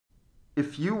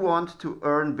if you want to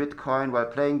earn Bitcoin while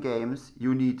playing games,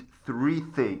 you need three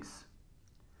things.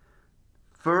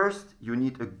 First, you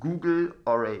need a Google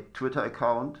or a Twitter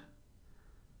account.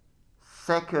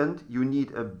 Second, you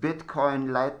need a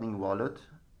Bitcoin Lightning wallet.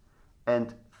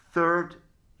 And third,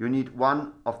 you need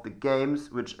one of the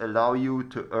games which allow you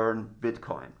to earn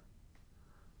Bitcoin.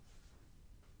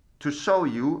 To show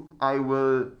you, I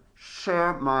will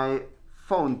share my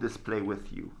phone display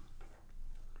with you.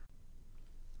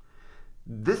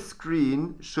 This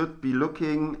screen should be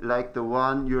looking like the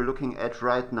one you're looking at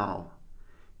right now.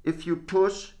 If you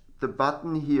push the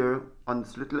button here on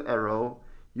this little arrow,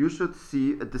 you should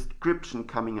see a description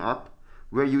coming up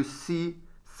where you see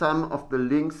some of the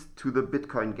links to the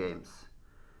Bitcoin games.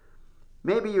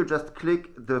 Maybe you just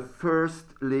click the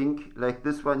first link like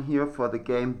this one here for the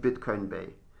game Bitcoin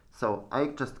Bay. So I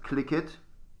just click it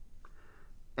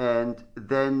and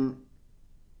then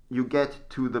you get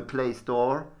to the Play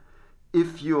Store.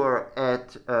 If you're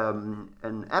at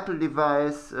an Apple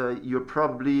device, you're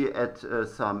probably at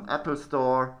some Apple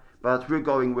store, but we're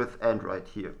going with Android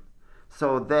here.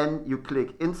 So then you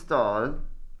click install,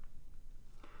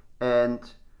 and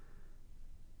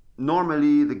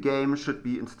normally the game should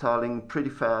be installing pretty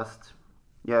fast.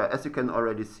 Yeah, as you can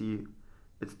already see,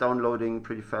 it's downloading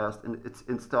pretty fast and it's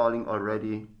installing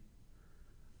already.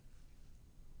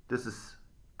 This is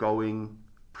going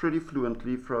pretty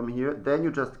fluently from here. Then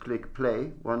you just click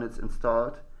play when it's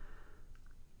installed.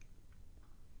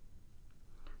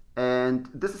 And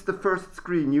this is the first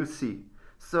screen you see.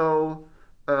 So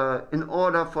in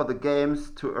order for the games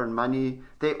to earn money,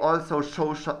 they also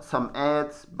show some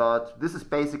ads, but this is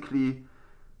basically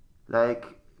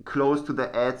like close to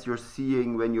the ads you're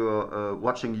seeing when you're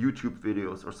watching YouTube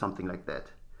videos or something like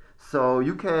that. So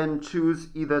you can choose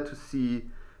either to see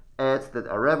ads that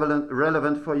are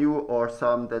relevant for you or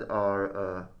some that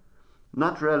are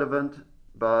not relevant,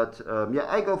 but yeah,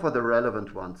 I go for the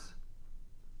relevant ones.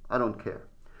 I don't care.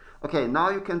 Okay, now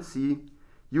you can see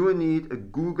you will need a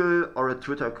Google or a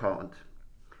Twitter account.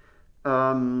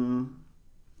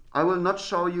 I will not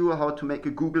show you how to make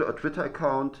a Google or Twitter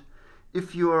account.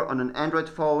 If you're on an Android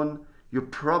phone, you're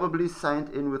probably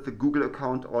signed in with the Google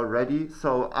account already.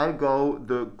 So I go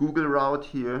the Google route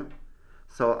here.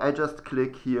 So I just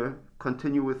click here,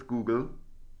 continue with Google,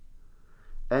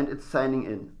 and it's signing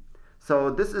in. So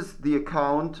this is the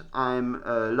account I'm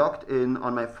logged in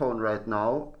on my phone right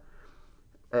now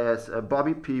as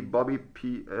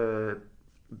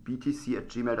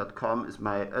btc@gmail.com is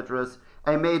my address.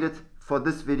 I made it for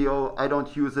this video. I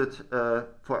don't use it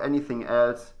for anything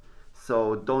else,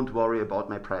 so don't worry about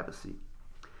my privacy.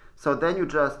 So then you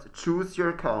just choose your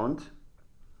account.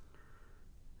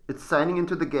 It's signing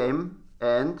into the game,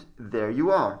 and there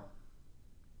you are.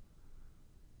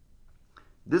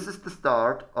 This is the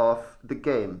start of the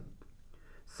game.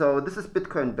 So this is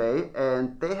Bitcoin Bay,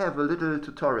 and they have a little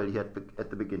tutorial here at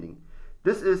the beginning.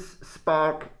 This is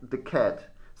Spark the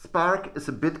cat. Spark is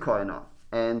a Bitcoiner,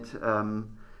 and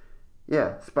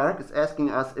yeah, Spark is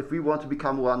asking us if we want to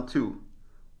become one too,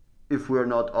 if we're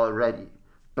not already.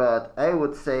 But I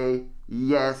would say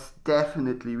yes,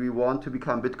 definitely we want to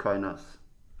become Bitcoiners.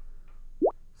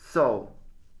 So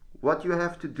what you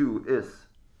have to do is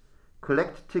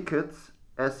collect tickets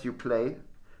as you play,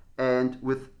 and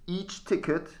with each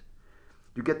ticket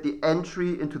you get the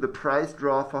entry into the prize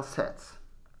draw for sets,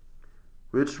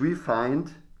 which we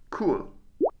find cool.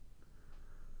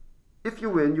 If you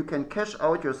win, you can cash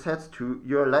out your sets to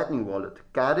your Lightning wallet.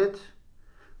 Got it?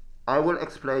 I will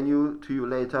explain to you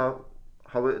later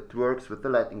how it works with the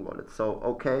Lightning wallet. So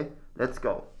okay, let's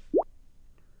go.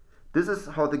 This is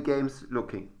how the game's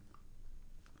looking.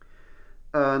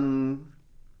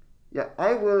 Yeah,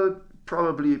 I will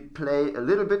probably play a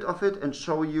little bit of it and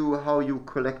show you how you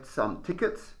collect some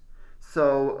tickets.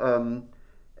 So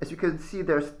as you can see,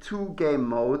 there's two game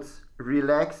modes,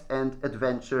 relax and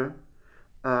adventure.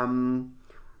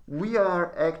 We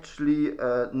are actually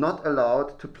not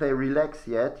allowed to play relax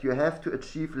yet. You have to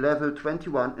achieve level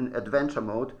 21 in adventure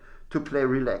mode to play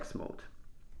relax mode.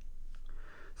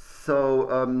 So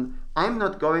I'm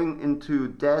not going into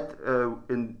that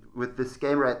with this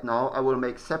game right now. I will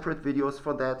make separate videos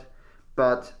for that.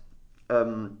 But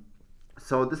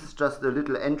so this is just a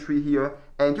little entry here,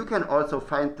 and you can also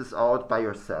find this out by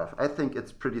yourself. I think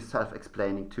it's pretty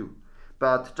self-explaining too.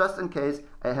 But just in case,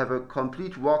 I have a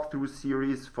complete walkthrough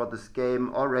series for this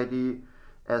game already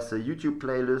as a YouTube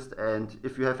playlist, and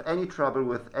if you have any trouble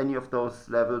with any of those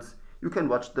levels, you can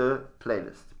watch the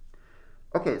playlist.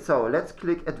 Okay, so let's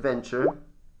click adventure,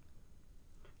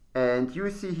 and you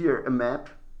see here a map,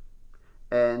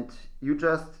 and you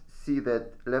just see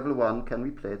that level 1 can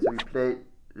be played. So we play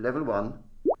level 1,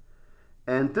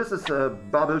 And this is a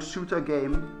bubble shooter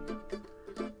game.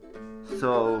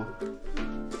 So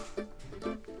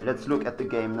let's look at the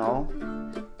game now.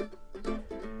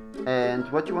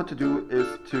 And what you want to do is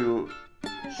to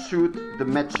shoot the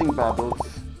matching bubbles.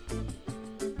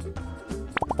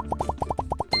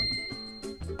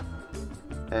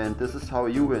 And this is how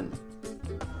you win.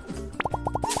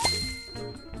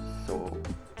 So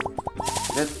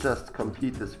let's just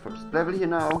complete this first level here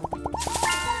now.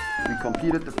 We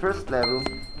completed the first level.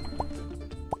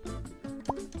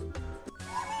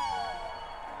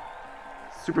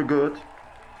 Super good.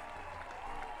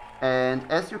 And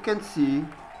as you can see,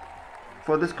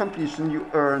 for this completion you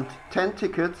earned 10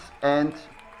 tickets and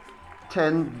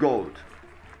 10 gold.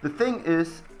 The thing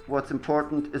is, what's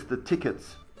important is the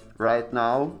tickets right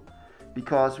now,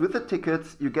 because with the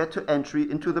tickets you get to entry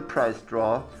into the prize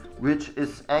draw, which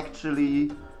is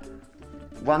actually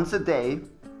once a day,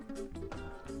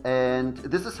 and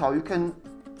this is how you can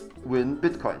win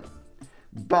Bitcoin.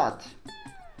 But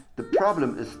the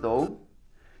problem is though,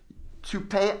 to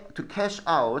cash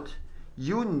out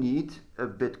you need a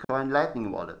Bitcoin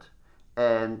Lightning wallet.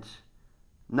 And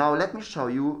now let me show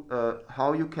you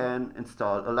how you can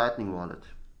install a Lightning wallet.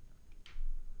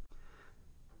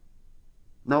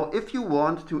 Now if you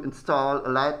want to install a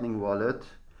Lightning wallet,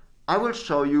 I will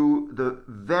show you the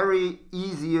very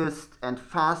easiest and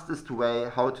fastest way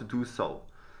how to do so.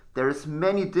 There is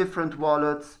many different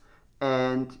wallets,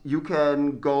 and you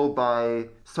can go by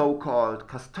so-called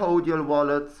custodial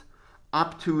wallets,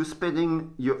 up to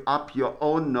spinning up your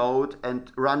own node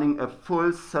and running a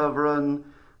full sovereign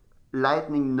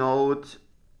Lightning node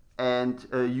and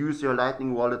use your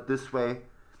Lightning wallet this way.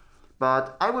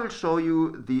 But I will show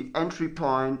you the entry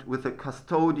point with a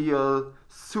custodial,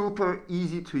 super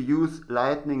easy to use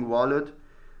Lightning wallet,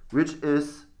 which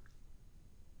is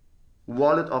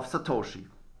Wallet of Satoshi.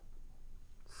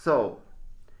 So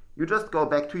you just go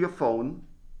back to your phone,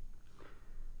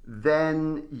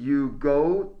 then you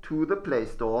go to the Play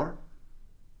Store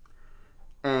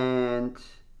and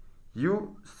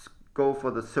you go for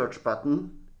the search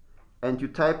button and you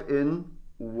type in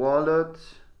Wallet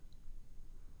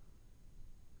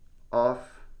of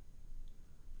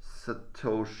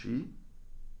Satoshi,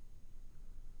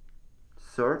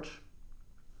 search,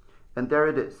 and there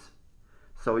it is.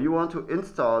 So you want to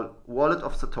install Wallet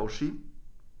of Satoshi.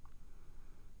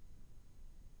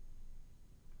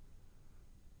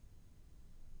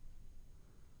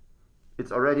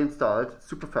 It's already installed,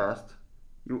 super fast.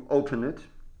 You open it.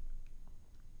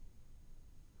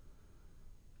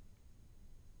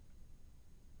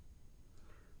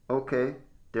 Okay,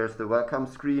 there's the welcome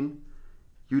screen.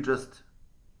 You just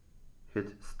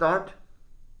hit start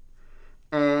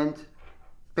and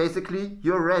basically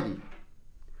you're ready.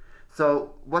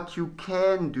 So what you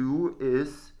can do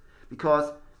is,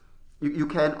 because you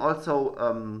can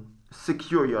also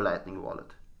secure your Lightning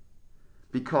wallet.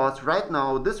 Because right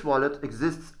now this wallet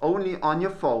exists only on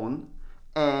your phone,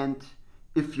 and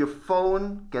if your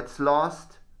phone gets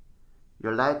lost,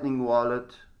 your Lightning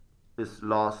wallet is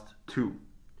lost too.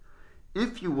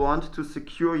 If you want to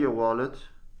secure your wallet,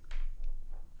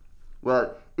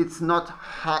 well, it's not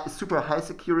super high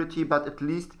security, but at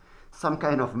least some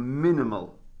kind of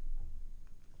minimal.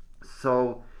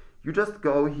 So you just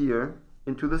go here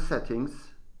into the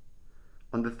settings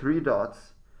on the three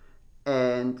dots,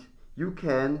 and you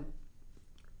can,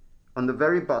 on the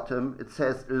very bottom, it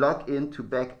says log in to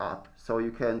backup. So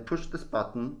you can push this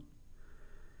button.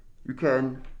 You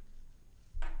can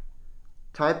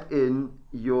type in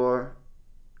your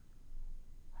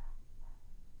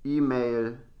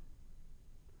email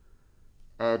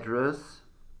address,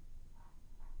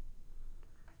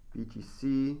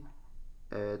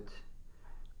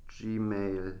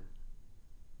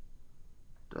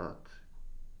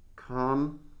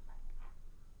 btc@gmail.com.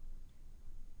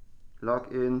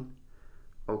 Log in,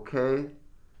 okay,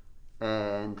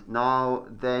 and now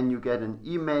then you get an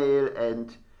email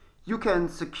and you can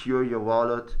secure your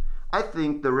wallet. I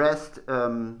think the rest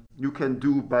you can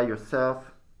do by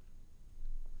yourself.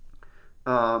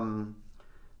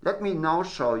 Let me now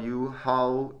show you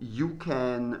how you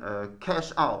can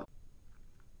cash out.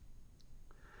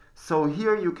 So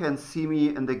here you can see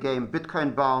me in the game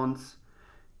Bitcoin Bounce.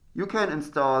 You can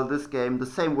install this game the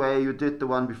same way you did the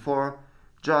one before.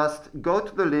 Just go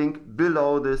to the link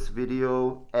below this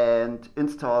video and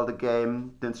install the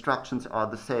game. The instructions are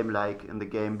the same like in the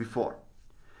game before.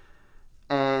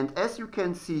 And as you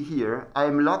can see here,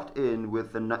 I'm logged in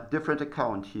with a different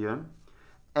account here.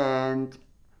 And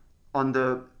on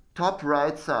the top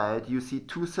right side, you see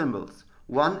two symbols.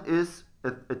 One is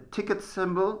a ticket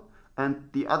symbol,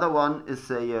 and the other one is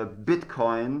a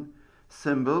Bitcoin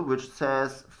symbol which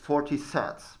says 40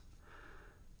 sats.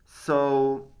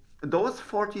 So those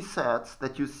 40 sats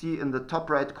that you see in the top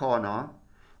right corner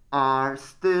are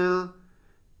still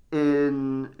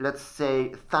in, let's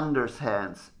say, THNDR's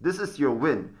hands. This is your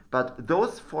win, but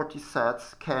those 40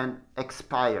 sats can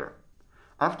expire.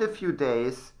 After a few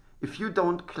days, if you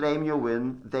don't claim your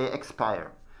win, they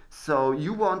expire. So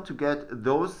you want to get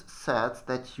those sats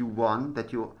that you won,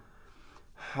 that you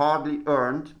hardly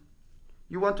earned,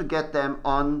 you want to get them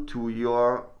onto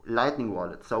your Lightning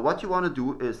wallet. So what you want to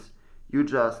do is you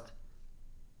just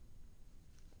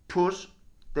push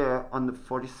there on the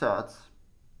 40 sats.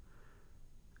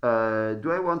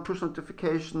 Do I want push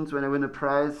notifications when I win a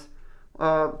prize?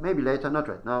 Maybe later, not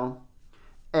right now.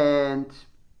 And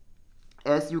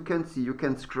as you can see, you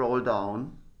can scroll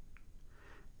down,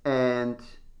 and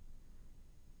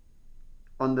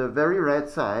on the very right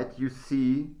side you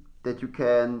see that you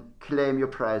can claim your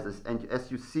prizes. And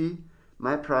as you see,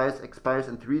 my prize expires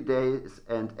in 3 days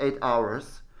and 8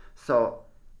 hours. So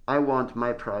I want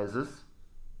my prizes.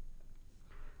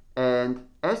 And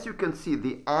as you can see,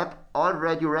 the app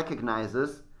already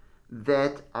recognizes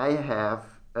that I have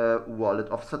a wallet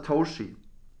of Satoshi.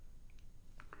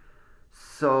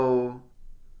 So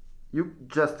you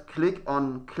just click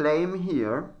on claim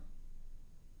here.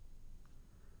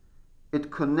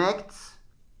 It connects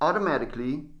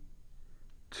automatically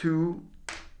to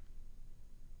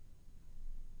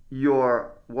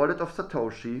your wallet of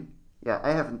Satoshi. Yeah,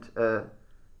 I haven't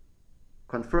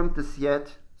confirmed this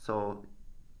yet, so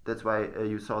that's why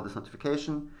you saw this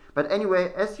notification. But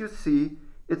anyway, as you see,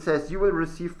 it says you will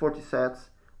receive 40 sats.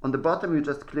 On the bottom you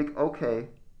just click OK,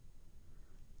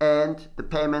 and the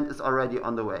payment is already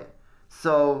on the way.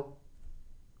 So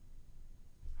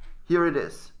here it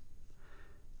is.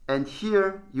 And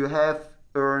here you have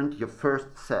earned your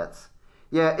first sats.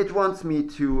 Yeah, it wants me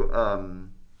to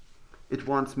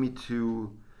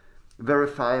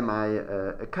verify my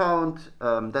account.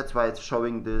 That's why it's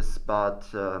showing this, but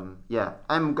yeah,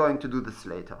 I'm going to do this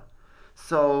later.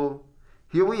 So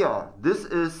here we are. This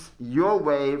is your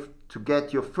way to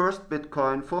get your first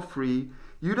Bitcoin for free.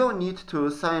 You don't need to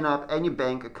sign up any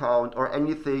bank account or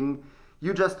anything.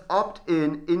 You just opt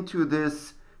in into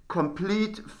this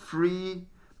complete free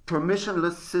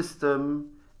permissionless system,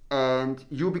 and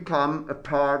you become a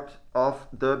part of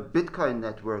the Bitcoin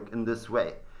network in this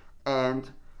way.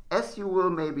 And as you will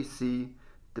maybe see,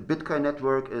 the Bitcoin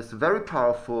network is very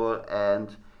powerful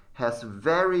and has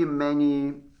very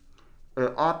many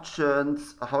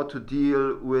options how to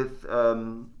deal with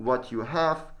what you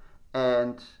have.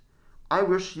 And I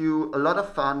wish you a lot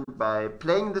of fun by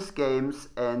playing these games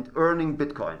and earning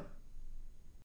Bitcoin.